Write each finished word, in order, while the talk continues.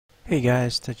Hey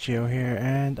guys, Tachio here,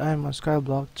 and I'm on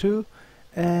Skyblock 2,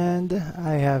 and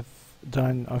I have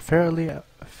done a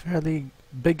fairly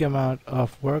big amount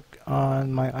of work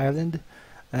on my island.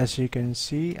 As you can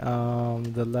see,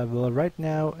 the level right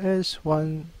now is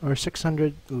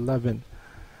 611.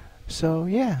 So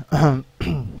yeah,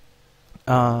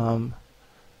 um,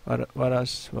 what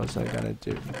else was I gonna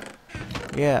do?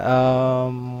 Yeah,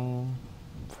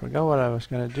 forgot what I was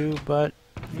gonna do, but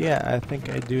yeah, I think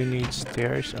I do need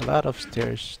stairs, a lot of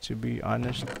stairs to be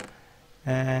honest.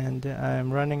 And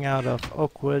I'm running out of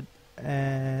oak wood,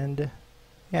 and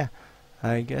yeah,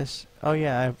 I guess, oh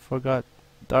yeah, I forgot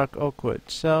dark oak wood.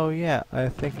 So yeah, I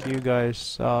think you guys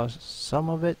saw some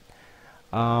of it.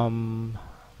 Um,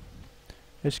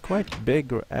 it's quite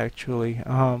big actually.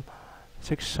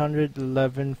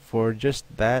 611 for just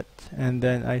that, and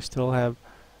then I still have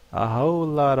a whole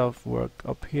lot of work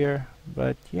up here,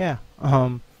 but yeah,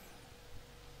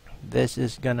 this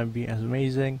is gonna be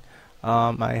amazing.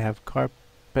 I have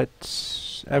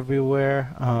carpets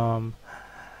everywhere,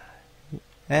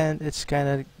 and it's kind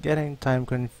of getting time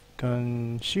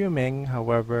consuming.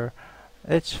 However,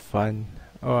 it's fun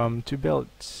to build.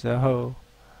 So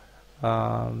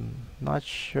not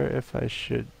sure if I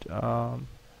should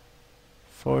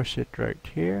force it right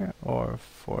here or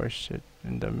force it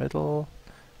in the middle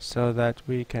so that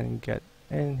we can get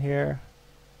in here.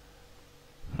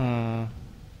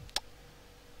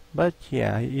 But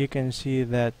yeah, you can see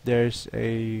that there's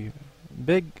a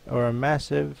big or a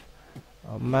massive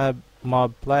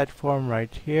mob platform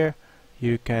right here.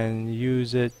 You can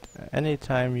use it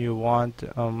anytime you want.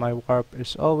 My warp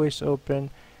is always open,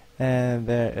 and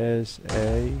there is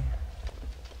a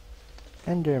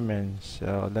Enderman.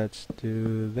 So let's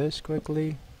do this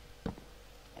quickly,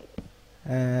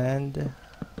 and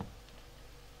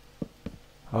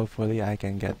hopefully I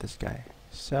can get this guy.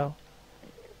 So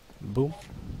boom,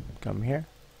 come here,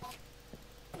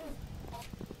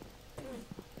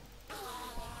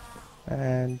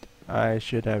 and I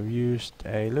should have used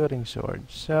a looting sword.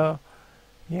 So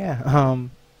yeah,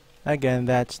 again,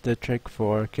 that's the trick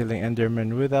for killing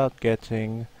Enderman without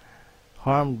getting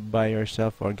harmed by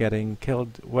yourself or getting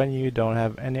killed when you don't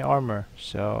have any armor.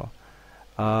 So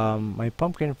my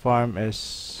pumpkin farm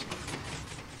is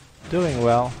doing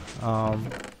well.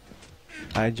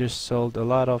 I just sold a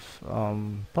lot of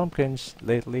pumpkins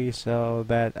lately so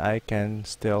that I can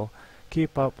still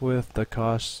keep up with the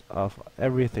cost of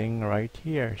everything right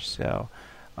here. So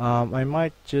I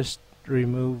might just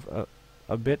remove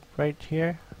a bit right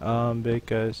here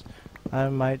because I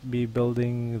might be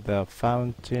building the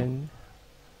fountain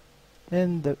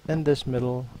in this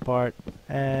middle part,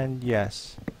 and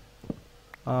yes,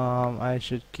 I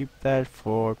should keep that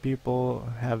for people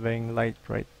having light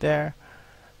right there.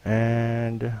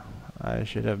 And I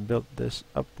should have built this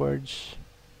upwards,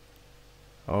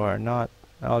 or not.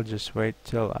 I'll just wait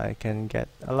till I can get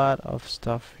a lot of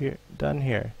stuff here done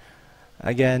here.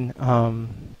 Again,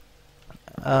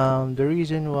 the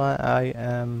reason why I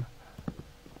am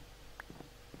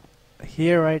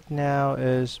here right now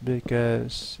is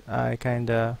because I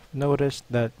kinda noticed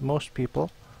that most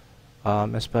people,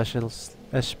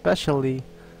 especially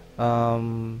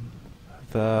um,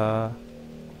 the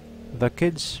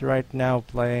kids right now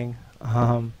playing,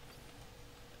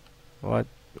 what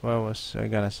was I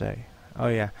gonna say? Oh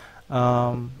yeah,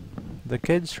 the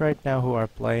kids right now who are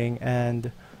playing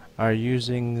and are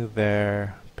using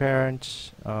their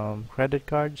parents' credit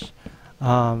cards.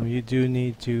 You do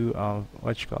need to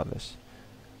what you call this?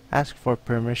 Ask for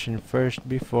permission first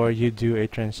before you do a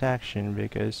transaction,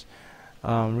 because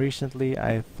recently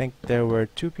I think there were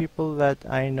two people that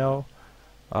I know,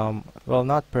 well,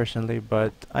 not personally,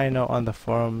 but I know on the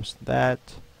forums, that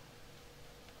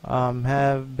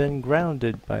have been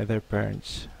grounded by their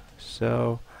parents.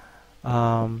 So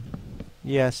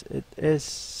yes, it is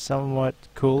somewhat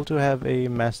cool to have a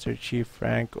Master Chief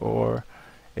rank or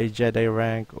a Jedi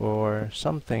rank or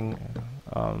something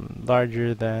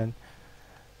larger than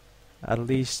at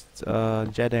least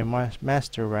Jedi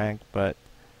Master rank. But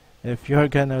if you're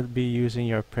gonna be using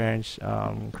your parents'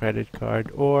 credit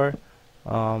card or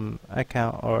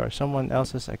account or someone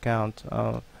else's account,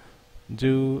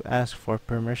 do ask for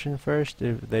permission first.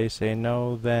 If they say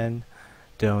no, then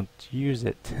don't use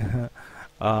it.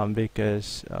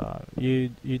 Because you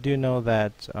do know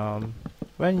that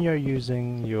when you're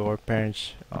using your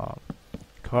parents'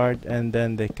 card and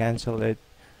then they cancel it,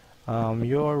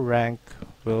 your rank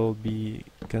will be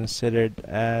considered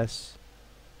as,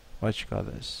 what you call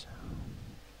this?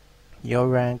 Your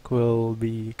rank will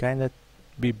be kind of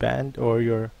be banned, or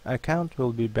your account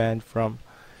will be banned from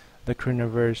the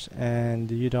Crewniverse,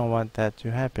 and you don't want that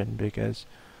to happen, because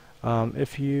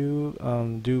If you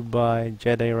do buy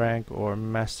Jedi rank or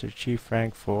Master Chief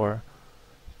rank for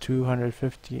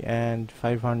 250 and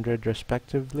 500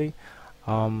 respectively,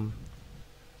 um,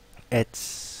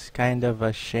 it's kind of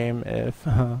a shame if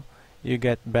you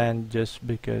get banned just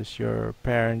because your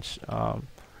parents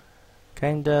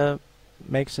kind of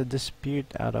makes a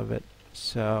dispute out of it.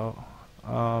 So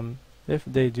if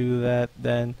they do that,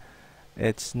 then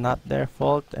it's not their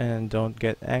fault, and don't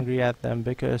get angry at them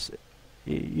because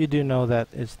you do know that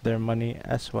it's their money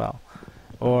as well.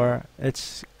 Or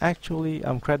it's actually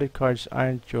credit cards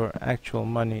aren't your actual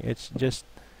money. It's just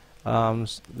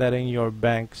letting your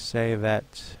bank say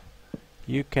that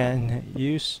you can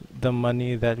use the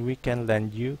money that we can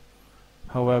lend you.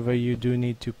 However, you do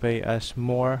need to pay us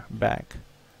more back.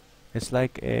 It's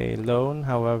like a loan.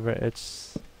 However,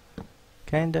 it's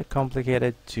kind of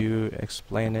complicated to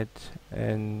explain it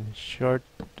in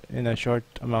a short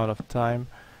amount of time.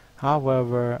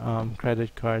 However,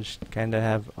 credit cards kind of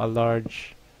have a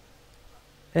large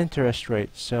interest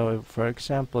rate. So, for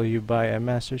example, you buy a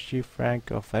Master Chief rank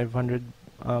of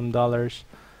 $500,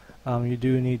 you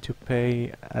do need to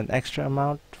pay an extra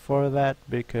amount for that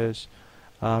because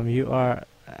you are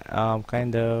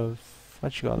kind of,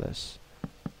 what you call this,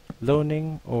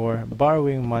 loaning or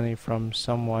borrowing money from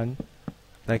someone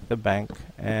like the bank,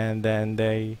 and then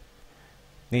they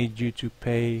need you to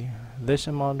pay this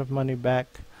amount of money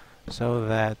back so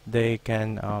that they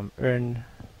can earn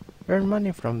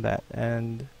money from that.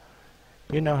 And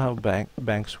you know how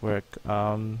banks work.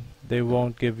 They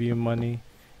won't give you money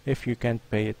if you can't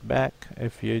pay it back.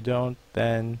 If you don't,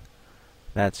 then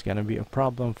that's gonna be a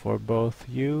problem for both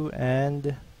you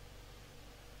and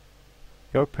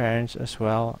your parents as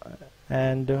well.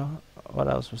 And what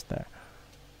else was there?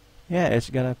 Yeah, it's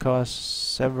gonna cause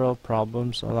several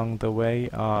problems along the way.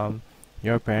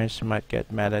 Your parents might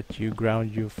get mad at you,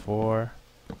 ground you for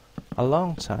a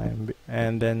long time,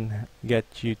 and then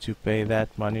get you to pay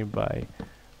that money by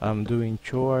doing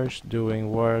chores,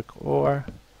 doing work, or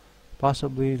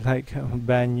possibly like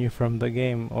ban you from the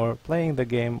game or playing the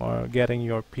game or getting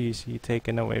your PC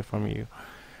taken away from you.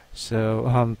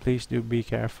 So please do be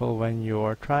careful when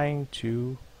you're trying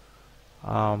to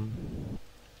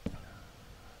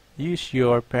use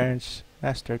your parents'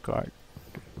 MasterCard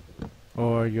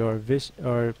or your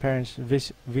parents'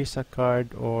 Visa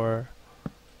card or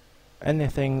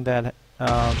anything that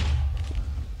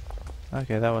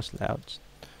okay, that was loud.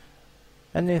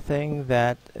 Anything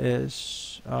that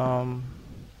is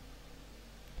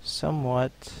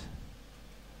somewhat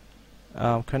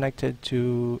connected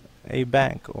to a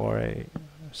bank or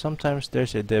sometimes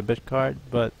there's a debit card,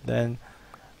 but then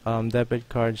debit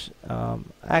cards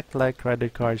act like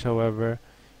credit cards. However,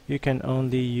 you can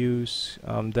only use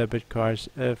debit cards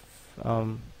if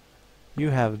you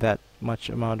have that much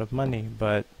amount of money,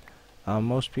 but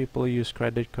most people use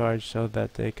credit cards so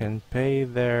that they can pay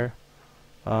their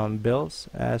bills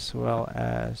as well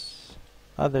as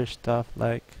other stuff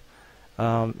like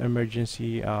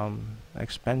emergency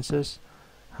expenses.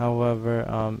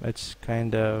 However, it's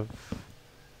kind of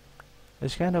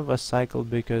a cycle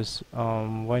because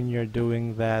when you're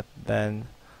doing that, then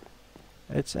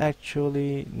it's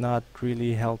actually not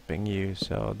really helping you.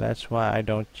 So that's why I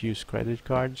don't use credit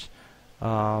cards.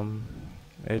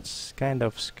 It's kind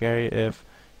of scary if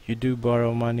you do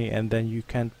borrow money and then you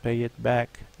can't pay it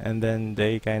back, and then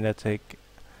they kind of take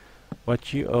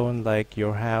what you own, like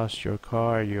your house, your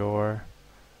car, your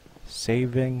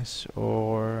savings,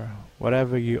 or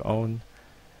whatever you own.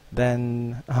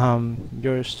 Then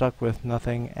you're stuck with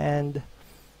nothing and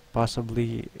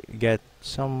possibly get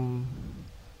some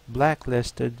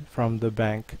blacklisted from the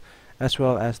bank as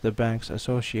well as the banks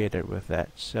associated with that.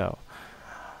 So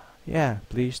yeah,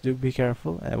 please do be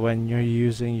careful when you're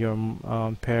using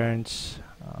your parents'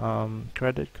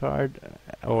 credit card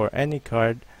or any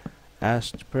card.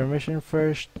 Ask permission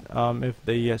first. If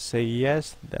they say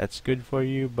yes, that's good for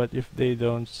you, but if they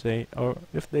don't say, or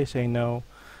if they say no,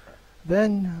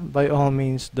 then by all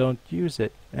means don't use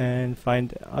it and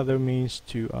find other means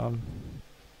to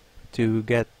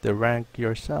get the rank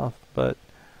yourself. But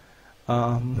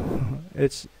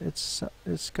it's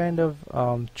kind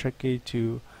of tricky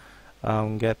to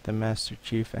get the Master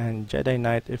Chief and Jedi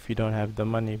Knight if you don't have the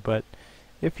money. But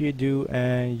if you do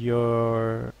and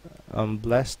you're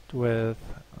blessed with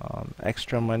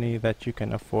extra money that you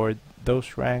can afford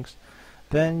those ranks,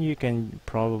 then you can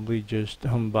probably just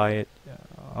buy it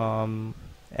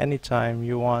anytime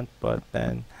you want. But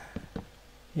then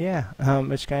yeah,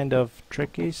 it's kind of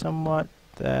tricky somewhat.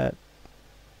 That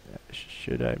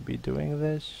should I be doing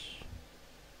this?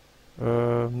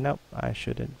 Nope, I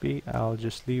shouldn't be. I'll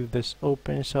just leave this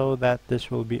open so that this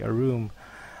will be a room.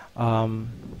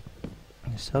 Um,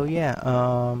 so yeah,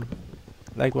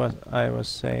 like what I was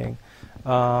saying,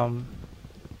 um,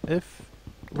 if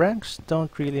ranks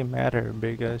don't really matter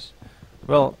because,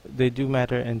 well, they do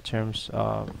matter in terms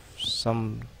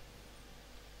some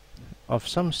of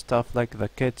some stuff like the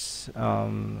kits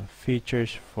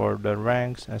features for the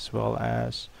ranks as well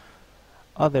as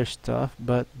other stuff.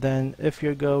 But then if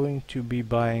you're going to be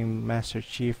buying Master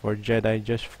Chief or Jedi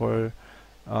just for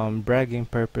bragging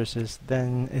purposes,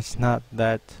 then it's not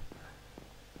that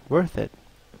worth it.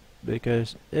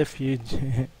 Because if you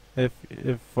if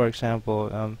for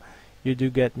example you do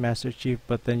get Master Chief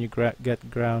but then you get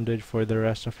grounded for the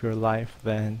rest of your life,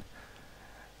 then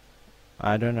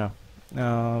I don't know.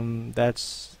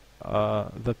 That's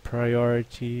the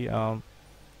priority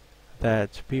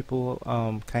that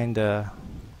people kinda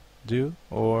do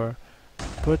or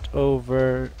put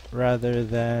over rather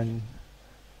than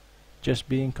just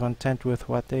being content with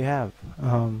what they have.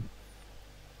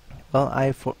 Well,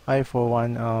 I for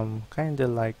one kinda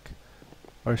like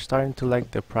or starting to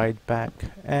like the Pride pack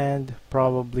and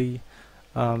probably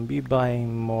be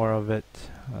buying more of it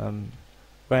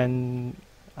when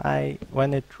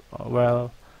when it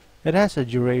well it has a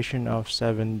duration of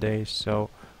 7 days, so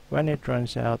when it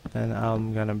runs out then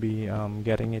I'm gonna be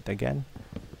getting it again,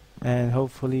 and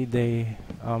hopefully they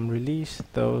release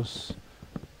those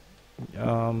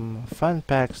fun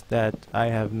packs that I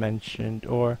have mentioned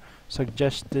or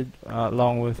suggested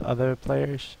along with other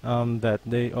players that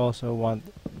they also want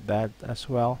that as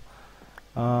well.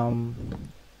 Um,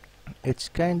 it's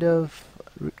kind of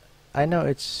I know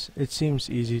it seems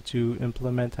easy to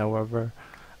implement, however,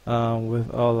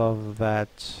 with all of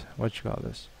that what you call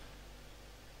this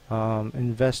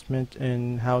investment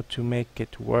in how to make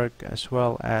it work as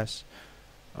well as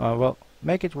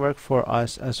make it work for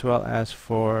us as well as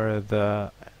for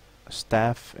the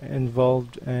staff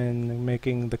involved in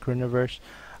making the Crewniverse.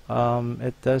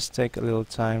 It does take a little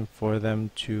time for them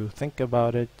to think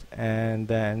about it and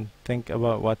then think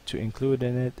about what to include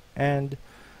in it, and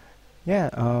yeah,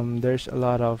 there's a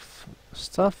lot of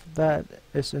stuff that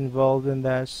is involved in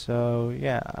that, so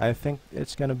yeah, I think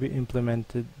it's gonna be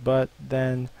implemented, but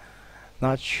then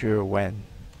not sure when.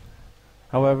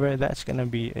 However, that's gonna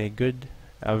be a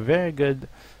very good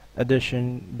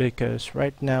addition because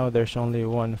right now there's only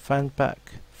one fun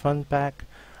pack.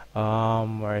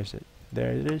 Where is it?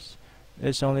 There it is.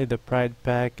 It's only the Pride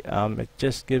pack. It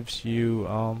just gives you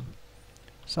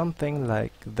something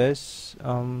like this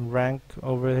rank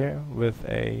over here with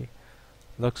a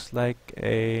looks like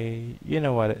a you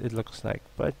know what it looks like,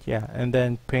 but yeah, and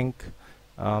then pink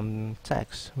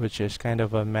text, which is kind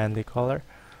of a manly color.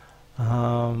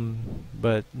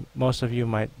 But most of you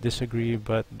might disagree,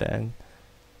 but then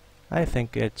I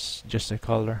think it's just a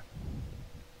color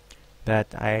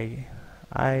that I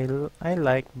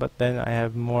like, but then I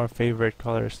have more favorite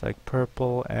colors like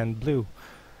purple and blue.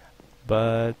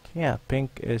 But yeah,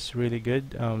 pink is really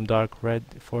good. Dark red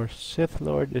for Sith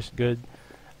Lord is good.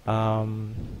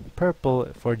 Purple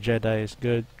for Jedi is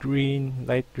good. Green,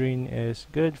 light green is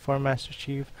good for Master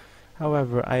Chief.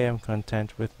 However, I am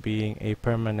content with being a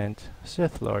permanent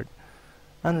Sith Lord.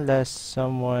 Unless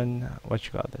someone, what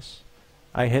you call this?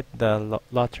 I hit the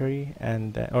lottery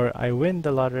and or I win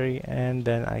the lottery and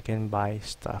then I can buy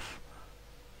stuff.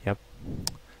 Yep.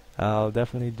 I'll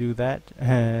definitely do that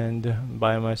and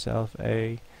buy myself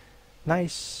a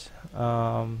nice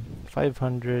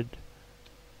 $500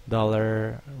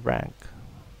 rank.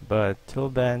 But till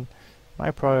then,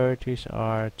 my priorities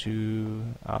are to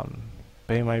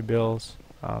pay my bills,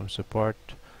 support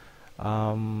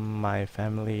my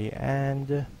family,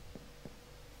 and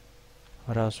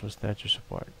what else was there to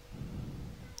support?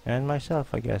 And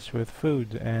myself, I guess, with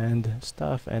food and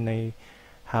stuff and a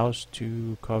house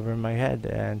to cover my head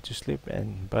and to sleep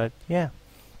in. But yeah,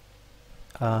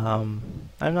 I'm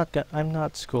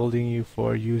not scolding you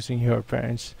for using your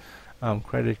parents'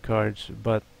 credit cards,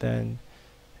 but then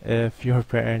if your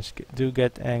parents do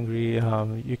get angry,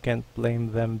 you can't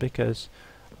blame them because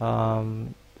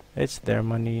it's their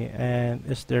money and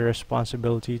it's their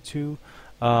responsibility to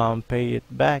pay it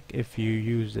back if you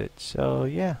use it. So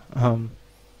yeah,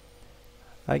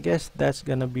 I guess that's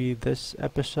gonna be this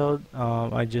episode.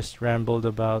 I just rambled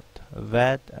about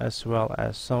that as well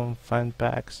as some fun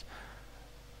packs.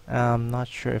 I'm not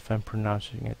sure if I'm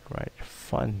pronouncing it right.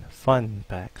 Fun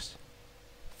packs,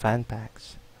 fan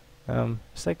packs.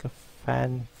 It's like a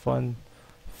fun.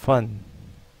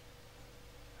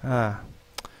 Ah.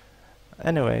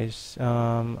 Anyways,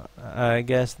 I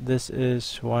guess this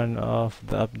is one of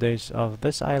the updates of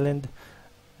this island,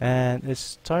 and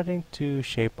it's starting to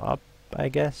shape up, I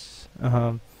guess.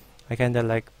 I kinda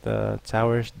like the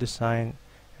tower's design,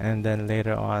 and then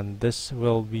later on this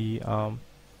will be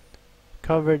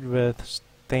covered with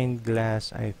stained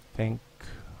glass, I think,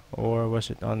 or was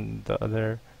it on the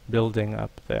other building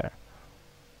up there?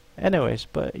 Anyways,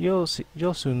 but you'll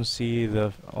soon see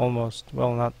the almost,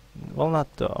 not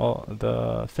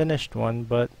the finished one,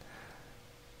 but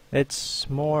it's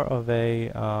more of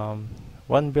a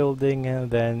one building,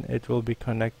 and then it will be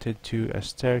connected to a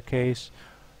staircase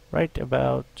right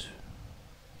about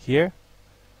here.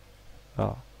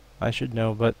 Oh, I should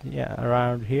know, but yeah,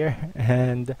 around here.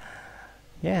 And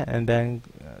yeah, and then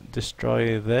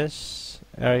destroy this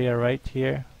area right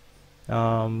here,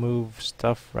 move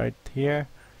stuff right here,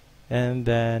 and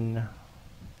then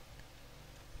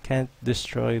can't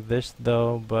destroy this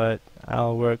though, but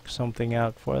I'll work something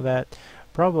out for that.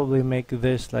 Probably make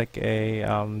this like a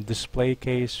display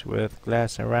case with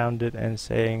glass around it and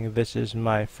saying this is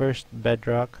my first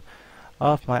bedrock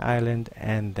of my island,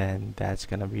 and then that's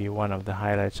gonna be one of the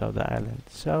highlights of the island.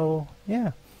 So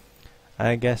yeah,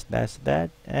 I guess that's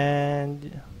that,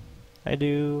 and I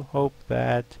do hope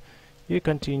that you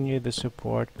continue the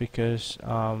support, because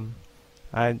I'm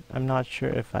not sure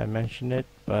if I mentioned it,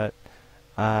 but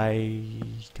I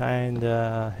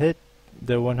kinda hit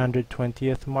the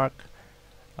 120th mark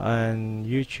on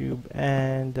YouTube,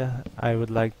 and I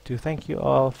would like to thank you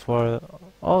all for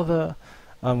all the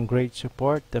great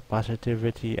support, the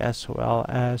positivity, as well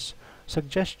as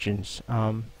suggestions.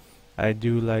 I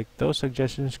do like those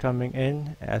suggestions coming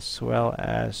in, as well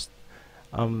as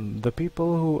the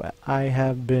people who I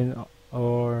have been,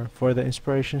 or for the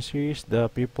inspiration series, the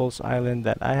People's Island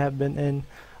that I have been in.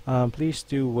 Please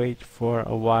do wait for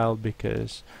a while,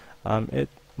 because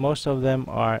most of them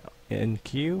are in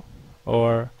queue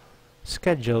or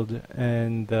scheduled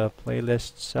in the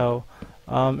playlist. So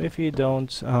if you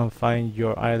don't find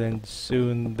your island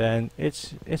soon, then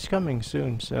it's coming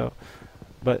soon. So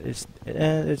but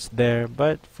it's there.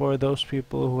 But for those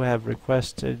people who have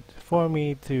requested for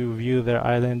me to view their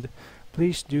island,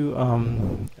 please do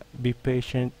be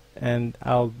patient, and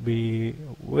I'll be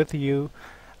with you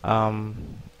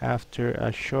after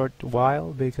a short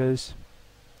while, because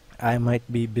I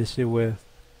might be busy with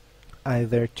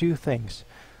either two things.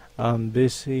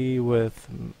 Busy with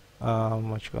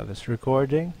what you call this,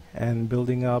 recording and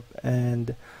building up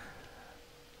and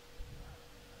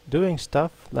doing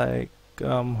stuff like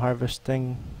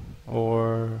harvesting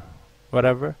or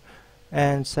whatever.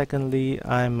 And secondly,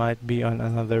 I might be on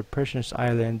another person's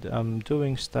island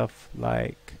doing stuff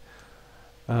like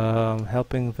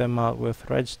helping them out with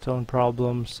redstone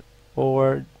problems,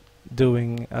 or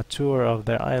doing a tour of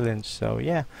their island. So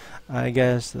yeah, I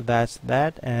guess that's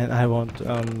that, and I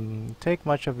won't take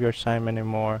much of your time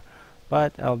anymore,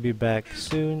 but I'll be back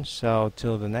soon. So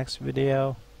till the next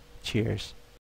video, cheers.